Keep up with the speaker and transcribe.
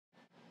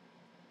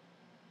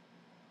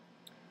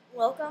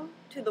Welcome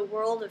to the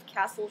world of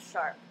Castle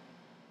Sharp,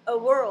 a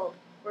world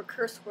where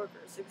curse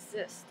workers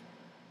exist.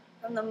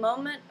 From the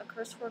moment a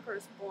curse worker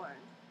is born,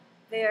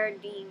 they are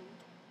deemed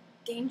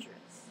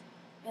dangerous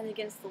and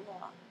against the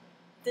law.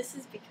 This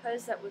is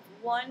because that with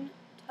one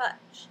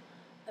touch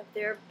of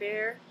their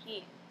bare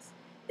hands,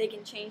 they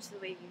can change the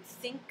way you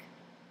think,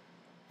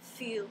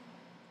 feel,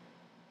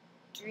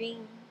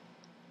 dream,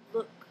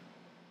 look,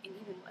 and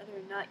even whether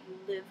or not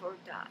you live or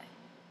die.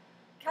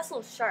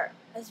 Castle Sharp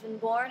has been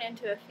born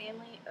into a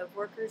family of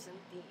workers and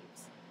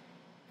thieves.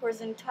 For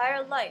his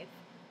entire life,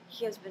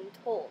 he has been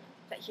told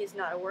that he is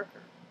not a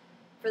worker.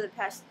 For the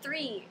past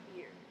 3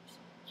 years,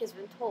 he has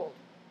been told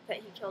that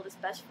he killed his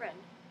best friend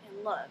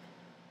and love,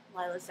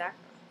 Lila Zakharov.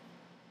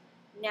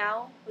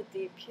 Now, with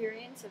the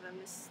appearance of a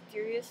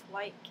mysterious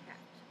white cat,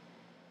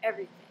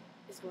 everything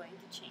is going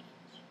to change.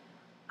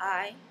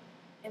 I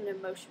am an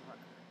emotion worker,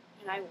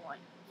 and I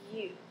want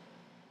you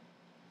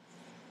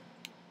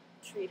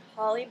to read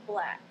Holly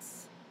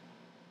Black's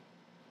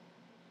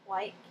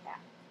White Cat.